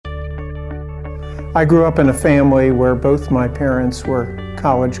I grew up in a family where both my parents were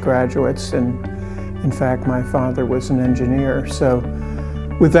college graduates, and in fact my father was an engineer. So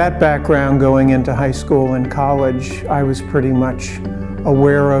with that background going into high school and college, I was pretty much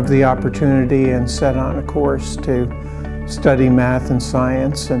aware of the opportunity and set on a course to study math and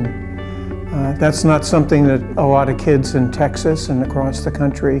science. And that's not something that a lot of kids in Texas and across the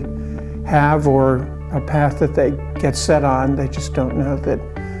country have, or a path that they get set on. They just don't know that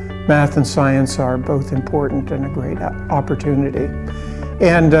math and science are both important and a great opportunity.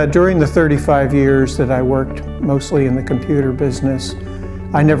 And during the 35 years that I worked mostly in the computer business,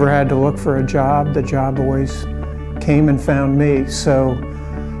 I never had to look for a job. The job always came and found me. So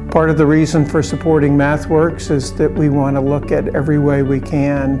part of the reason for supporting Mathworks is that we want to look at every way we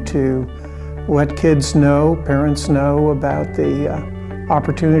can to let kids know, parents know about the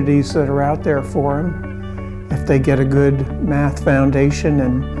opportunities that are out there for them if they get a good math foundation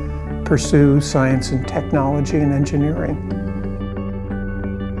and pursue science and technology and engineering.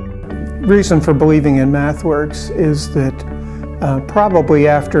 The reason for believing in Mathworks is that probably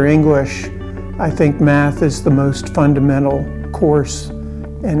after English, I think math is the most fundamental course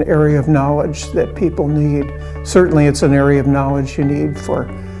and area of knowledge that people need. Certainly it's an area of knowledge you need for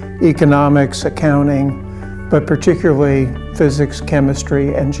economics, accounting, but particularly physics,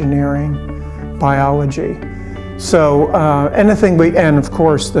 chemistry, engineering, biology. So and of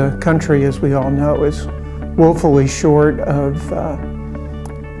course the country, as we all know, is woefully short of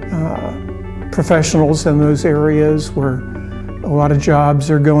professionals in those areas, where a lot of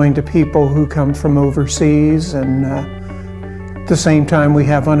jobs are going to people who come from overseas, and at the same time we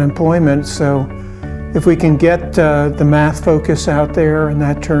have unemployment. So if we can get the math focus out there and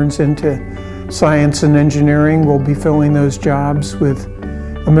that turns into science and engineering, we'll be filling those jobs with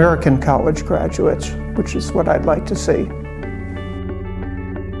American college graduates, which is what I'd like to see.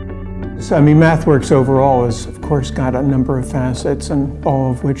 So, I mean, Mathworks overall has, of course, got a number of facets, and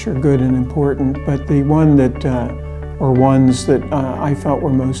all of which are good and important, but the one that, or ones that I felt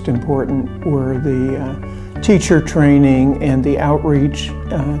were most important were the teacher training and the outreach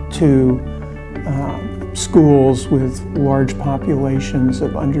to schools with large populations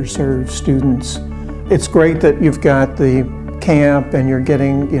of underserved students. It's great that you've got the camp and you're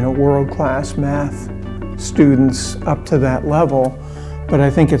getting, world-class math students up to that level, but I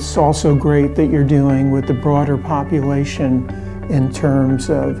think it's also great that you're dealing with the broader population in terms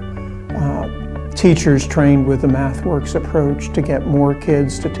of teachers trained with the Mathworks approach to get more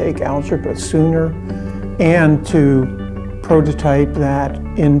kids to take algebra sooner, and to prototype that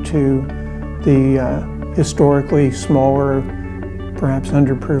into the historically smaller, perhaps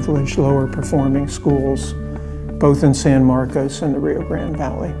underprivileged, lower performing schools, both in San Marcos and the Rio Grande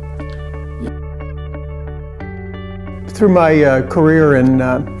Valley. Through my career in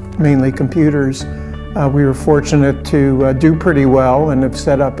mainly computers, we were fortunate to do pretty well and have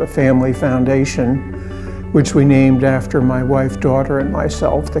set up a family foundation, which we named after my wife, daughter, and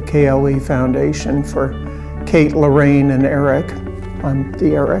myself, the KLE Foundation, for Kate, Lorraine, and Eric. I'm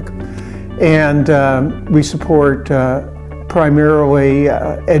the Eric. And we support primarily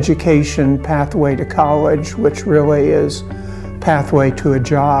education pathway to college, which really is pathway to a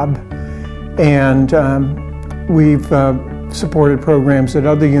job. And we've supported programs at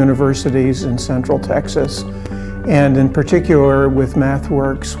other universities in Central Texas. And in particular with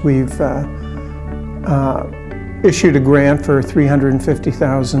Mathworks, we've issued a grant for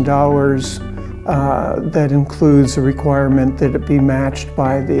 $350,000 that includes a requirement that it be matched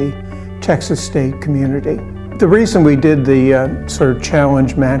by the Texas State community. The reason we did the sort of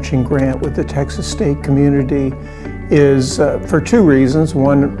challenge matching grant with the Texas State community is for two reasons.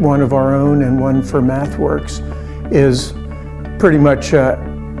 One of our own and one for Mathworks is pretty much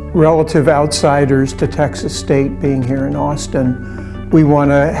relative outsiders to Texas State being here in Austin. We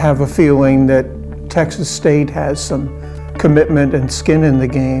want to have a feeling that Texas State has some commitment and skin in the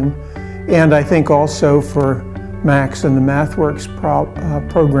game. And I think also for Max and the Mathworks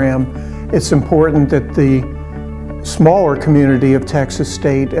program, it's important that the smaller community of Texas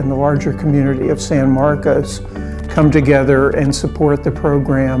State and the larger community of San Marcos come together and support the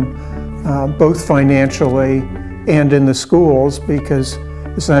program, both financially and in the schools, because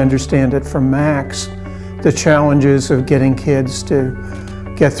as I understand it from Max, the challenges of getting kids to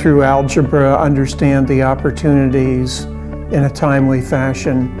get through algebra, understand the opportunities in a timely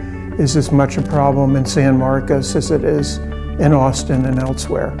fashion is as much a problem in San Marcos as it is in Austin and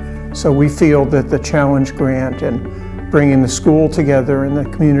elsewhere. So we feel that the challenge grant and bringing the school together and the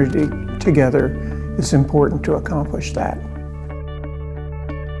community together is important to accomplish that.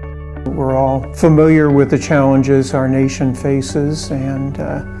 We're all familiar with the challenges our nation faces, and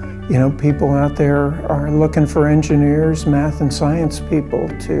You know, people out there are looking for engineers, math and science people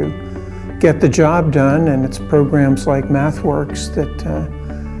to get the job done, and it's programs like Mathworks that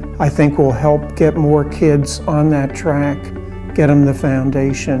I think will help get more kids on that track, get them the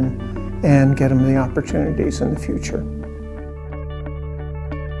foundation, and get them the opportunities in the future.